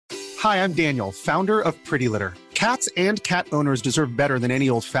Hi, I'm Daniel, founder of Pretty Litter. Cats and cat owners deserve better than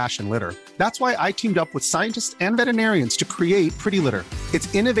any old-fashioned litter. That's why I teamed up with scientists and veterinarians to create Pretty Litter.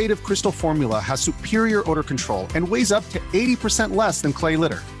 Its innovative crystal formula has superior odor control and weighs up to 80% less than clay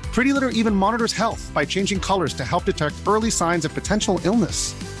litter. Pretty Litter even monitors health by changing colors to help detect early signs of potential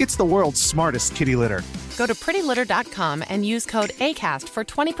illness. It's the world's smartest kitty litter. Go to prettylitter.com and use code ACAST for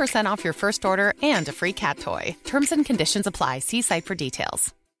 20% off your first order and a free cat toy. Terms and conditions apply. See site for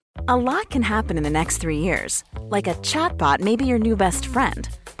details. A lot can happen in the next 3 years. Like a chatbot may be your new best friend.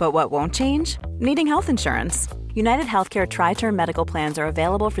 But what won't change? Needing health insurance. United Healthcare Tri-Term Medical Plans are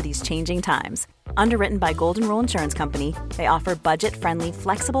available for these changing times. Underwritten by Golden Rule Insurance Company, they offer budget-friendly,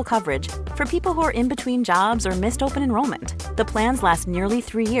 flexible coverage for people who are in between jobs or missed open enrollment. The plans last nearly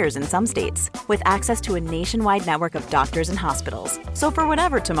 3 years in some states, with access to a nationwide network of doctors and hospitals. So for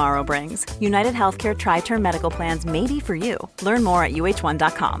whatever tomorrow brings, United Healthcare Tri-Term Medical Plans may be for you. Learn more at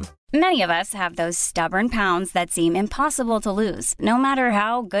uh1.com. Many of us have those stubborn pounds that seem impossible to lose, no matter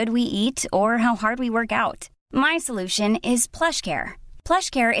how good we eat or how hard we work out. My solution is PlushCare.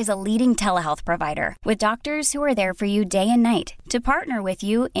 PlushCare is a leading telehealth provider with doctors who are there for you day and night to partner with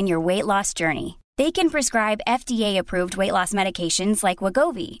you in your weight loss journey. They can prescribe FDA-approved weight loss medications like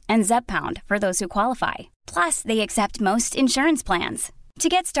Wegovy and Zepbound for those who qualify. Plus, they accept most insurance plans. To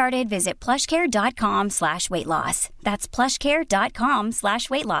get started, visit plushcare.com/weightloss. That's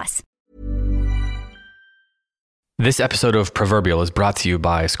plushcare.com/weightloss. This episode of Proverbial is brought to you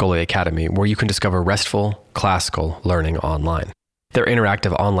by Scholia Academy, where you can discover restful, classical learning online. Their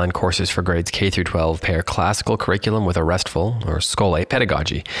interactive online courses for grades K through 12 pair classical curriculum with a restful, or Scholia,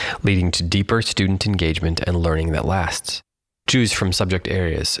 pedagogy, leading to deeper student engagement and learning that lasts. Choose from subject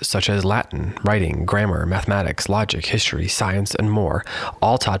areas such as Latin, writing, grammar, mathematics, logic, history, science, and more,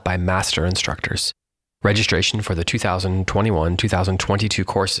 all taught by master instructors. Registration for the 2021-2022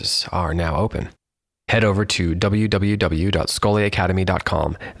 courses are now open. Head over to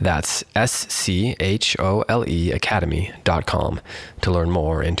www.scoliaacademy.com, that's SCHOLE Academy.com, to learn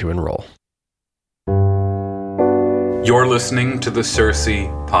more and to enroll. You're listening to the Circe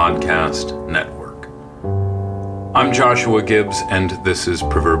Podcast Network. I'm Joshua Gibbs, and this is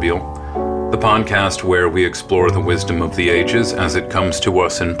Proverbial, the podcast where we explore the wisdom of the ages as it comes to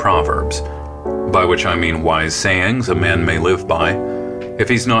us in Proverbs, by which I mean wise sayings a man may live by, if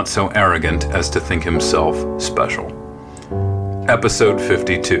he's not so arrogant as to think himself special. Episode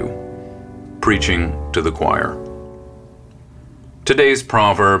 52, Preaching to the Choir. Today's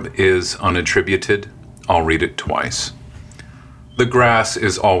proverb is unattributed. I'll read it twice. The grass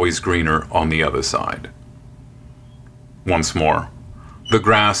is always greener on the other side. Once more, the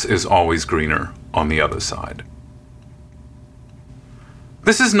grass is always greener on the other side.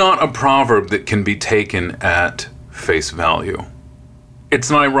 This is not a proverb that can be taken at face value. It's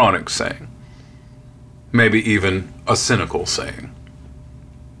an ironic saying, maybe even a cynical saying.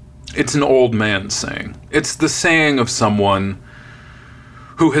 It's an old man saying. It's the saying of someone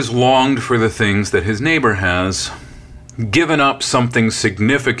who has longed for the things that his neighbor has, given up something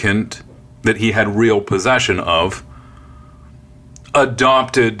significant that he had real possession of,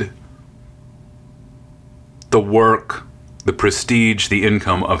 adopted the work, the prestige, the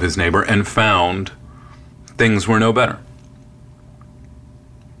income of his neighbor, and found things were no better.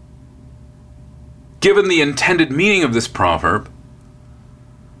 Given the intended meaning of this proverb,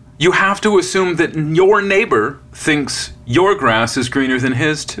 you have to assume that your neighbor thinks your grass is greener than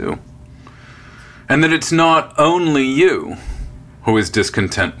his too. And that it's not only you who is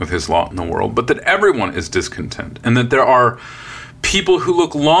discontent with his lot in the world, but that everyone is discontent. And that there are people who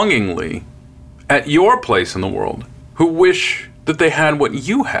look longingly at your place in the world who wish that they had what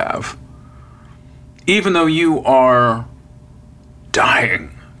you have, even though you are dying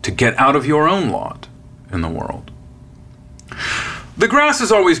to get out of your own lot in the world. The grass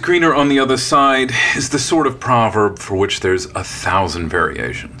is always greener on the other side is the sort of proverb for which there's 1,000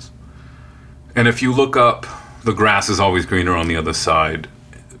 variations. And if you look up the grass is always greener on the other side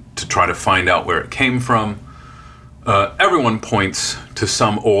to try to find out where it came from, everyone points to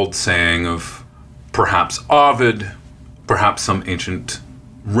some old saying of perhaps Ovid, perhaps some ancient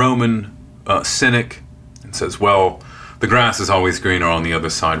Roman cynic, and says, well, the grass is always greener on the other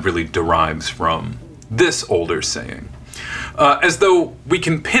side really derives from this older saying. As though we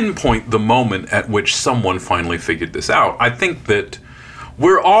can pinpoint the moment at which someone finally figured this out. I think that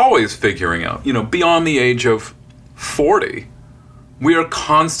we're always figuring out, beyond the age of 40, we are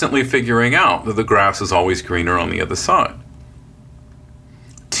constantly figuring out that the grass is always greener on the other side.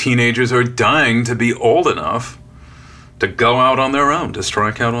 Teenagers are dying to be old enough to go out on their own, to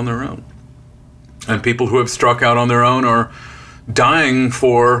strike out on their own. And people who have struck out on their own are dying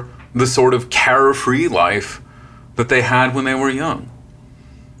for the sort of carefree life that they had when they were young.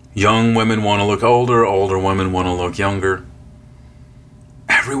 Young women want to look older, older women want to look younger.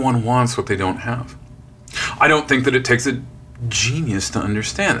 Everyone wants what they don't have. I don't think that it takes a genius to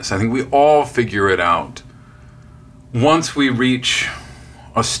understand this. I think we all figure it out. Once we reach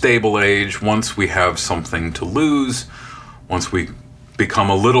a stable age, once we have something to lose, once we become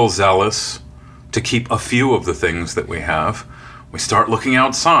a little zealous to keep a few of the things that we have, we start looking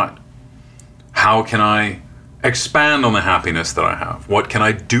outside. How can I expand on the happiness that I have? What can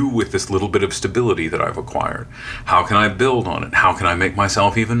I do with this little bit of stability that I've acquired? How can I build on it? How can I make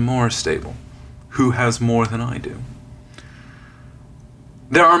myself even more stable? Who has more than I do?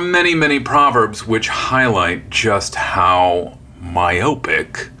 There are many, many proverbs which highlight just how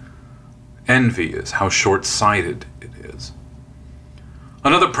myopic envy is, how short-sighted it is.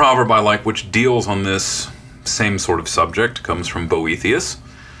 Another proverb I like which deals on this same sort of subject comes from Boethius.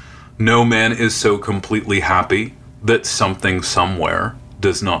 No man is so completely happy that something somewhere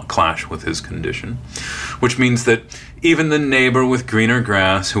does not clash with his condition, which means that even the neighbor with greener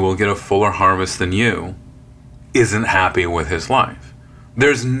grass who will get a fuller harvest than you isn't happy with his life.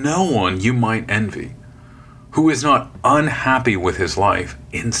 There's no one you might envy who is not unhappy with his life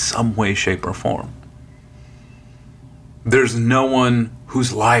in some way, shape, or form. There's no one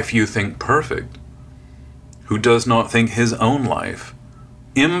whose life you think perfect who does not think his own life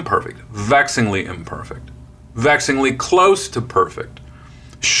imperfect, vexingly close to perfect,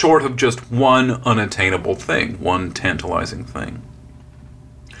 short of just one unattainable thing, one tantalizing thing.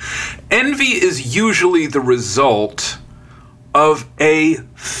 Envy is usually the result of a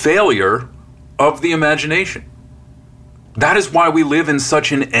failure of the imagination. That is why we live in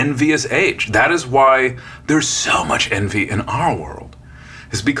such an envious age. That is why there's so much envy in our world,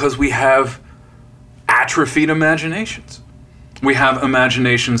 is because we have atrophied imaginations. We have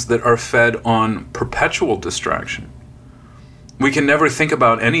imaginations that are fed on perpetual distraction. We can never think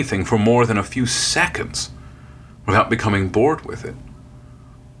about anything for more than a few seconds without becoming bored with it.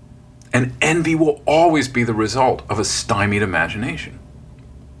 And envy will always be the result of a stymied imagination.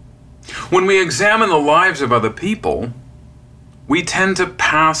 When we examine the lives of other people, we tend to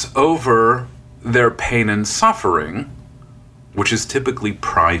pass over their pain and suffering, which is typically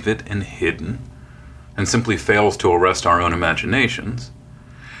private and hidden, and simply fails to arrest our own imaginations,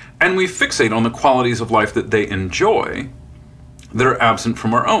 and we fixate on the qualities of life that they enjoy that are absent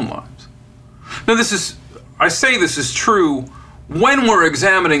from our own lives. Now I say this is true when we're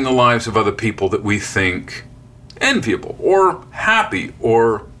examining the lives of other people that we think enviable or happy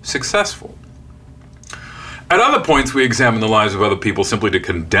or successful. At other points, we examine the lives of other people simply to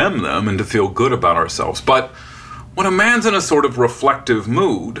condemn them and to feel good about ourselves. But when a man's in a sort of reflective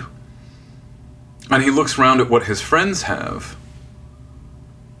mood, and he looks around at what his friends have,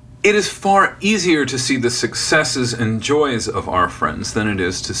 it is far easier to see the successes and joys of our friends than it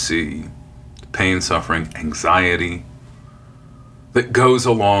is to see pain, suffering, anxiety that goes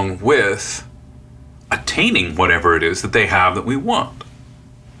along with attaining whatever it is that they have that we want.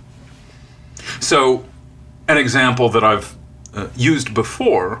 So, an example that I've used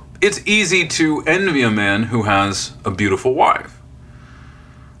before, it's easy to envy a man who has a beautiful wife.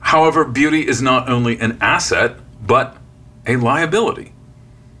 However, beauty is not only an asset, but a liability.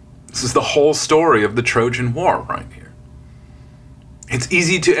 This is the whole story of the Trojan War right here. It's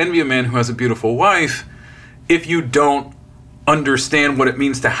easy to envy a man who has a beautiful wife if you don't understand what it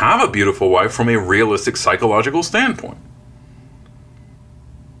means to have a beautiful wife from a realistic psychological standpoint.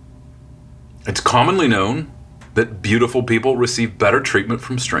 It's commonly known that beautiful people receive better treatment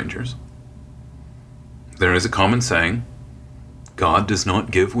from strangers. There is a common saying, God does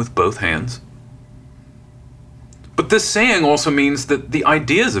not give with both hands. But this saying also means that the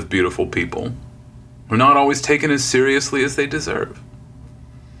ideas of beautiful people are not always taken as seriously as they deserve.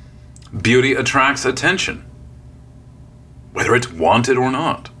 Beauty attracts attention, whether it's wanted or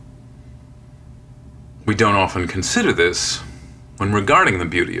not. We don't often consider this when regarding the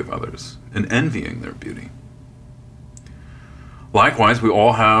beauty of others and envying their beauty. Likewise, we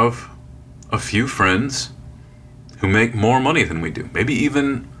all have a few friends who make more money than we do, maybe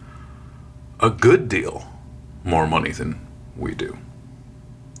even a good deal more money than we do.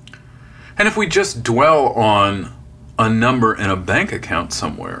 And if we just dwell on a number in a bank account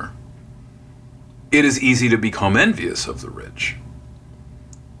somewhere, it is easy to become envious of the rich.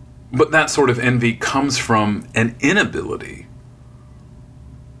 But that sort of envy comes from an inability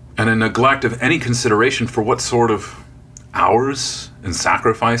and a neglect of any consideration for what sort of hours and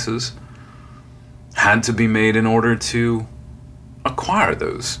sacrifices had to be made in order to acquire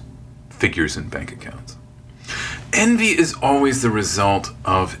those figures in bank accounts. Envy is always the result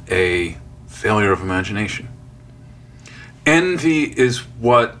of a failure of imagination. Envy is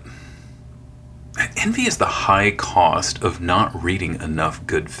the high cost of not reading enough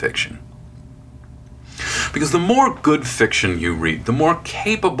good fiction. Because the more good fiction you read, the more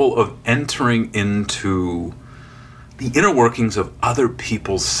capable of entering into the inner workings of other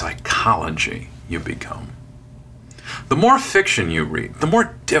people's psychology you become. The more fiction you read, the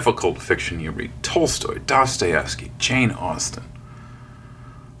more difficult fiction you read, Tolstoy, Dostoevsky, Jane Austen,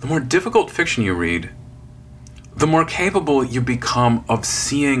 the more difficult fiction you read, the more capable you become of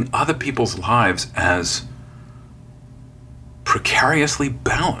seeing other people's lives as precariously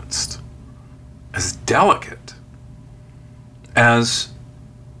balanced, as delicate, as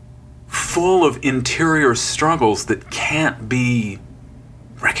full of interior struggles that can't be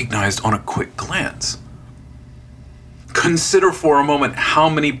recognized on a quick glance. Consider for a moment how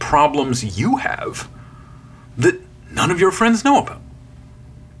many problems you have that none of your friends know about.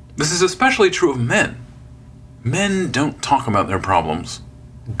 This is especially true of men. Men don't talk about their problems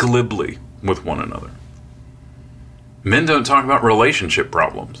glibly with one another. Men don't talk about relationship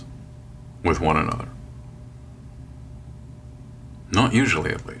problems with one another. Not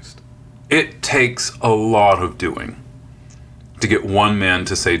usually, at least. It takes a lot of doing to get one man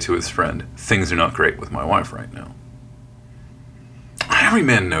to say to his friend, "Things are not great with my wife right now." Every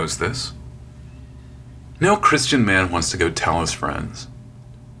man knows this. No Christian man wants to go tell his friends,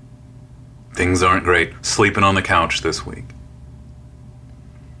 "Things aren't great, sleeping on the couch this week."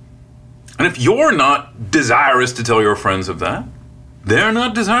 And if you're not desirous to tell your friends of that, they're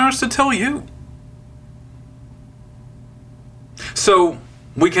not desirous to tell you. So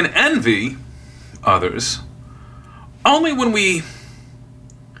we can envy others only when we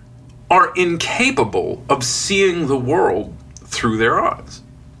are incapable of seeing the world through their eyes.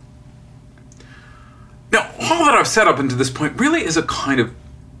 Now, all that I've said up until this point really is a kind of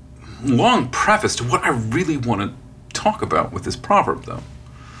long preface to what I really want to talk about with this proverb, though.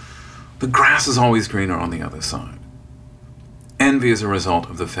 The grass is always greener on the other side. Envy is a result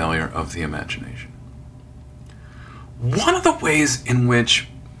of the failure of the imagination. One of the ways in which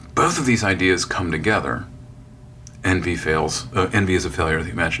both of these ideas come together, envy is a failure of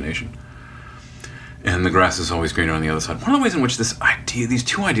the imagination, and the grass is always greener on the other side. One of the ways in which these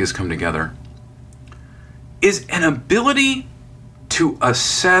two ideas come together is an ability to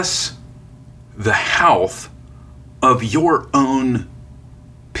assess the health of your own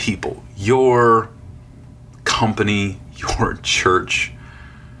people, your company, your church,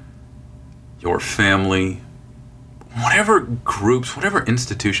 your family, whatever groups, whatever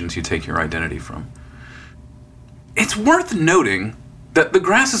institutions you take your identity from. It's worth noting that the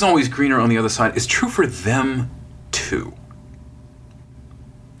grass is always greener on the other side is true for them too.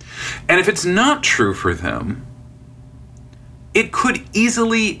 And if it's not true for them, it could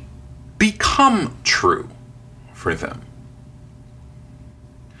easily become true for them.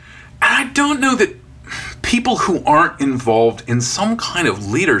 And I don't know that people who aren't involved in some kind of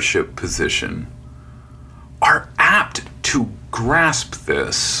leadership position are apt to grasp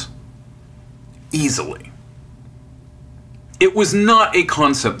this easily. It was not a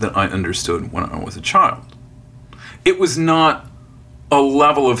concept that I understood when I was a child. It was not a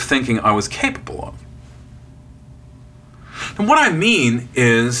level of thinking I was capable of. And what I mean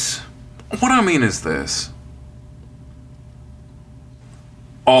is this.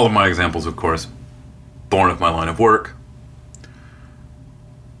 All of my examples, of course, born of my line of work.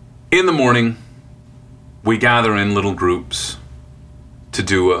 In the morning, we gather in little groups to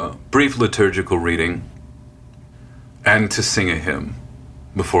do a brief liturgical reading and to sing a hymn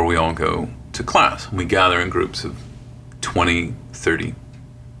before we all go to class. We gather in groups of 20, 30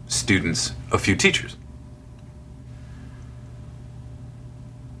 students, a few teachers.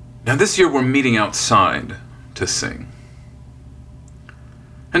 Now this year we're meeting outside to sing.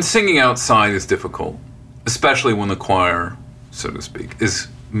 And singing outside is difficult, especially when the choir, so to speak, is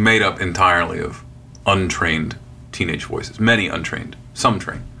made up entirely of untrained teenage voices. Many untrained, some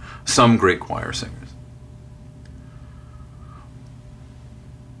trained, some great choir singers.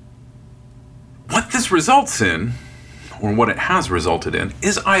 What this results in, or what it has resulted in,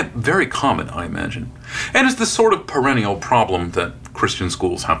 is very common, I imagine. And it's the sort of perennial problem that Christian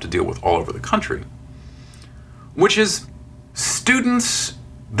schools have to deal with all over the country, which is students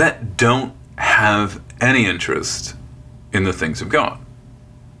that don't have any interest in the things of God.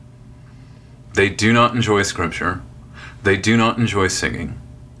 They do not enjoy Scripture. They do not enjoy singing.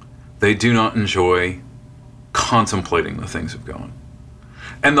 They do not enjoy contemplating the things of God.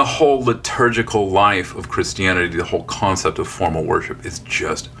 And the whole liturgical life of Christianity, the whole concept of formal worship, is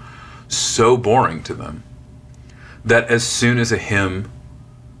just so boring to them that as soon as a hymn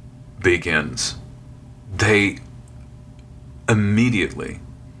begins, they immediately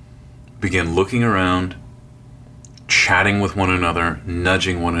begin looking around, chatting with one another,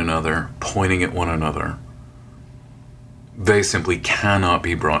 nudging one another, pointing at one another. They simply cannot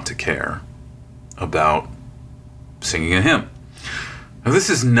be brought to care about singing a hymn. Now, this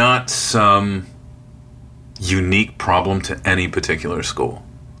is not some unique problem to any particular school.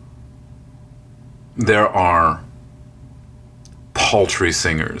 There are paltry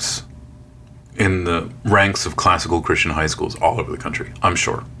singers in the ranks of classical Christian high schools all over the country, I'm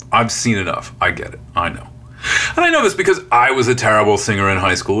sure. I've seen enough. I get it. I know. And I know this because I was a terrible singer in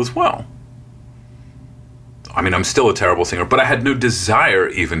high school as well. I mean, I'm still a terrible singer, but I had no desire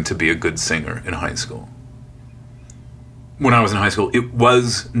even to be a good singer in high school. When I was in high school, it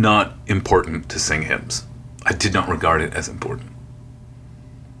was not important to sing hymns. I did not regard it as important.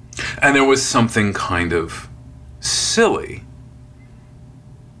 And there was something kind of silly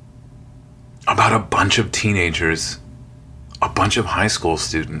about a bunch of teenagers, a bunch of high school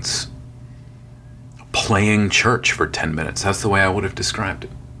students playing church for 10 minutes. That's the way I would have described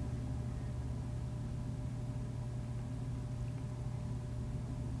it.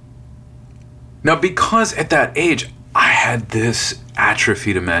 Now, because at that age, I had this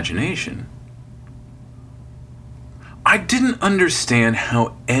atrophied imagination, I didn't understand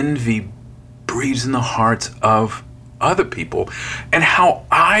how envy breeds in the hearts of other people and how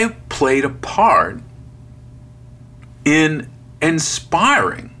I played a part in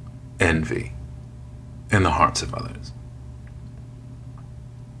inspiring envy in the hearts of others.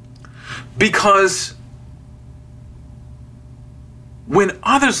 Because when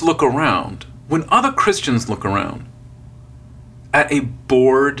others look around, when other Christians look around at a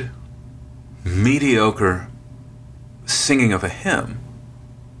bored, mediocre singing of a hymn,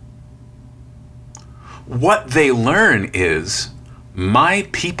 what they learn is, my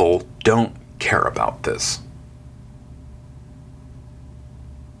people don't care about this.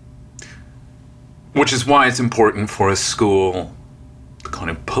 Which is why it's important for a school to kind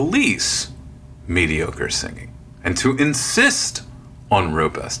of police mediocre singing and to insist on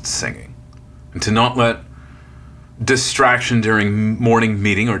robust singing and to not let distraction during morning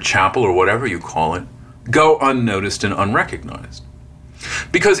meeting or chapel or whatever you call it go unnoticed and unrecognized.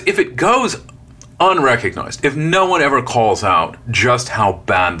 Because if it goes unrecognized, if no one ever calls out just how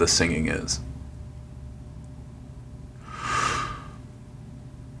bad the singing is,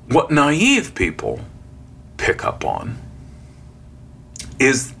 what naive people pick up on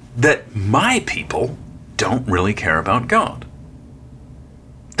is that my people don't really care about God.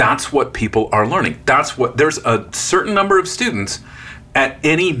 That's what people are learning. There's a certain number of students at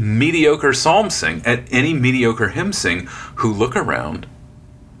any mediocre psalm sing, at any mediocre hymn sing, who look around.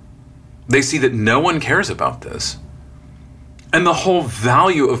 They see that no one cares about this. And the whole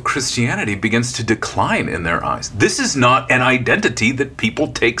value of Christianity begins to decline in their eyes. This is not an identity that people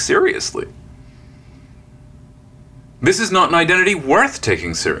take seriously. This is not an identity worth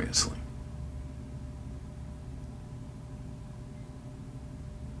taking seriously.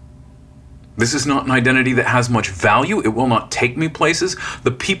 This is not an identity that has much value. It will not take me places.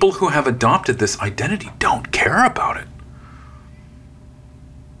 The people who have adopted this identity don't care about it.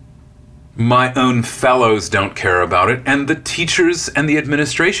 My own fellows don't care about it, and the teachers and the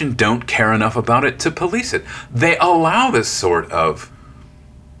administration don't care enough about it to police it. They allow this sort of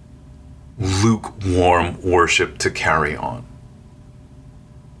lukewarm worship to carry on.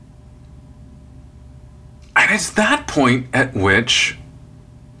 And it's that point at which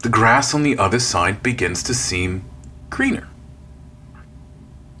the grass on the other side begins to seem greener.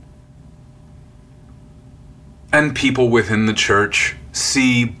 And people within the church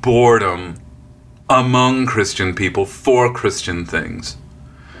see boredom among Christian people for Christian things.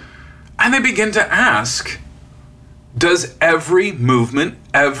 And they begin to ask, does every movement,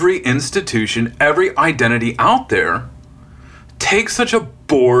 every institution, every identity out there take such a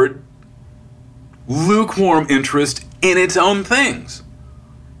bored, lukewarm interest in its own things?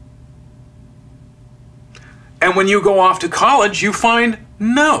 And when you go off to college, you find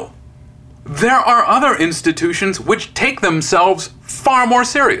no. There are other institutions which take themselves far more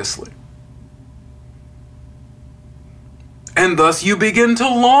seriously. And thus you begin to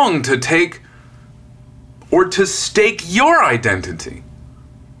long to take or to stake your identity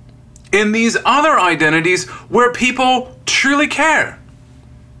in these other identities where people truly care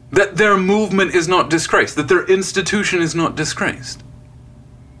that their movement is not disgraced, that their institution is not disgraced.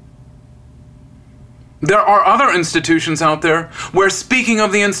 There are other institutions out there where speaking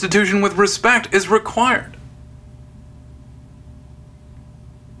of the institution with respect is required.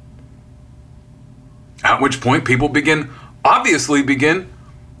 At which point people obviously begin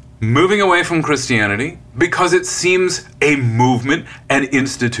moving away from Christianity because it seems a movement, an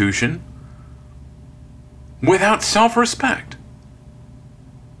institution, without self-respect.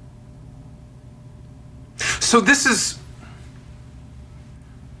 So this is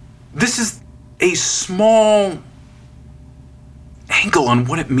a small angle on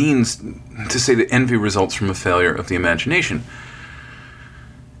what it means to say that envy results from a failure of the imagination.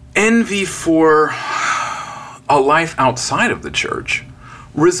 Envy for a life outside of the church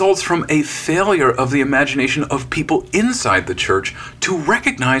results from a failure of the imagination of people inside the church to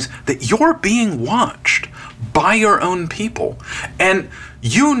recognize that you're being watched by your own people. And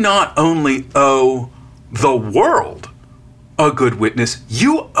you not only owe the world a good witness,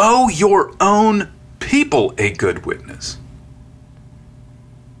 you owe your own people a good witness.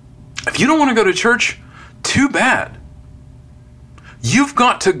 If you don't want to go to church, too bad. You've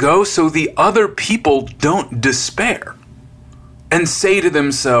got to go so the other people don't despair and say to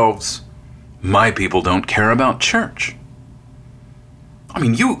themselves, my people don't care about church. I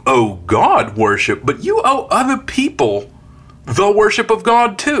mean, you owe God worship, but you owe other people the worship of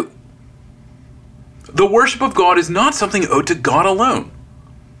God too. The worship of God is not something owed to God alone.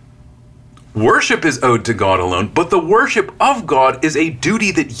 Worship is owed to God alone, but the worship of God is a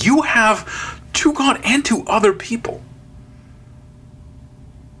duty that you have to God and to other people.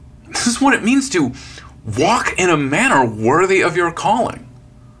 This is what it means to walk in a manner worthy of your calling.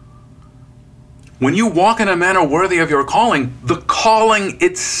 When you walk in a manner worthy of your calling, the calling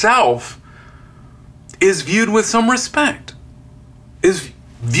itself is viewed with some respect, is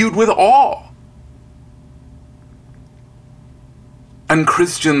viewed with awe. And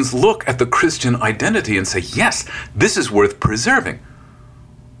Christians look at the Christian identity and say, yes, this is worth preserving.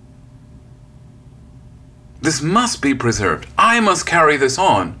 This must be preserved. I must carry this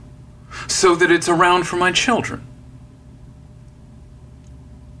on so that it's around for my children.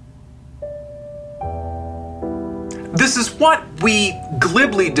 This is what we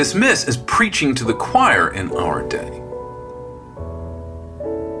glibly dismiss as preaching to the choir in our day.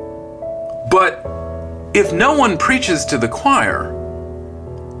 But if no one preaches to the choir's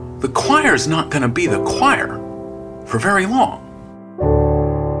not going to be the choir for very long.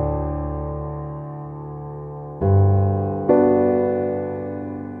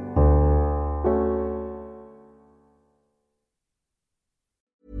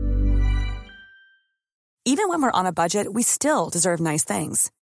 Even when we're on a budget, we still deserve nice things.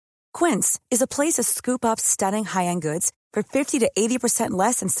 Quince is a place to scoop up stunning high-end goods for 50 to 80%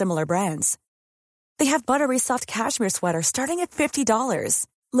 less than similar brands. They have buttery soft cashmere sweaters starting at $50,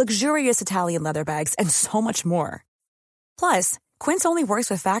 luxurious Italian leather bags, and so much more. Plus, Quince only works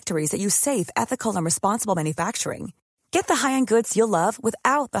with factories that use safe, ethical, and responsible manufacturing. Get the high-end goods you'll love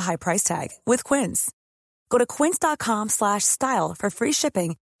without the high price tag with Quince. Go to quince.com/style for free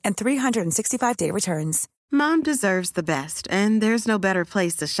shipping and 365-day returns. Mom deserves the best, and there's no better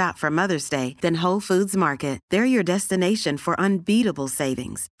place to shop for Mother's Day than Whole Foods Market. They're your destination for unbeatable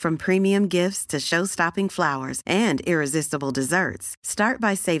savings, from premium gifts to show-stopping flowers and irresistible desserts. Start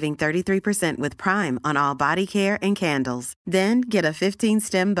by saving 33% with Prime on all body care and candles. Then get a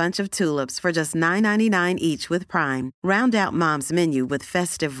 15-stem bunch of tulips for just $9.99 each with Prime. Round out Mom's menu with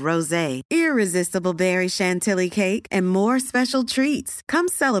festive rosé, irresistible berry chantilly cake, and more special treats. Come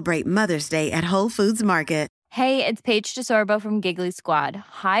celebrate Mother's Day at Whole Foods Market. Hey, it's Paige DeSorbo from Giggly Squad.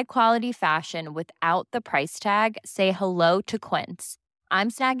 High quality fashion without the price tag. Say hello to Quince. I'm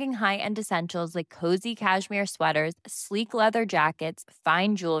snagging high-end essentials like cozy cashmere sweaters, sleek leather jackets,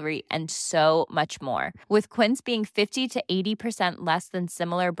 fine jewelry, and so much more. With Quince being 50 to 80% less than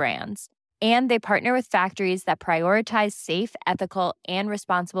similar brands. And they partner with factories that prioritize safe, ethical, and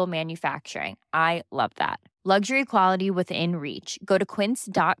responsible manufacturing. I love that. Luxury quality within reach. Go to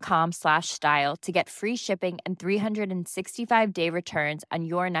quince.com/style to get free shipping and 365-day returns on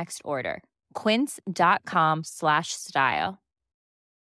your next order. Quince.com/style.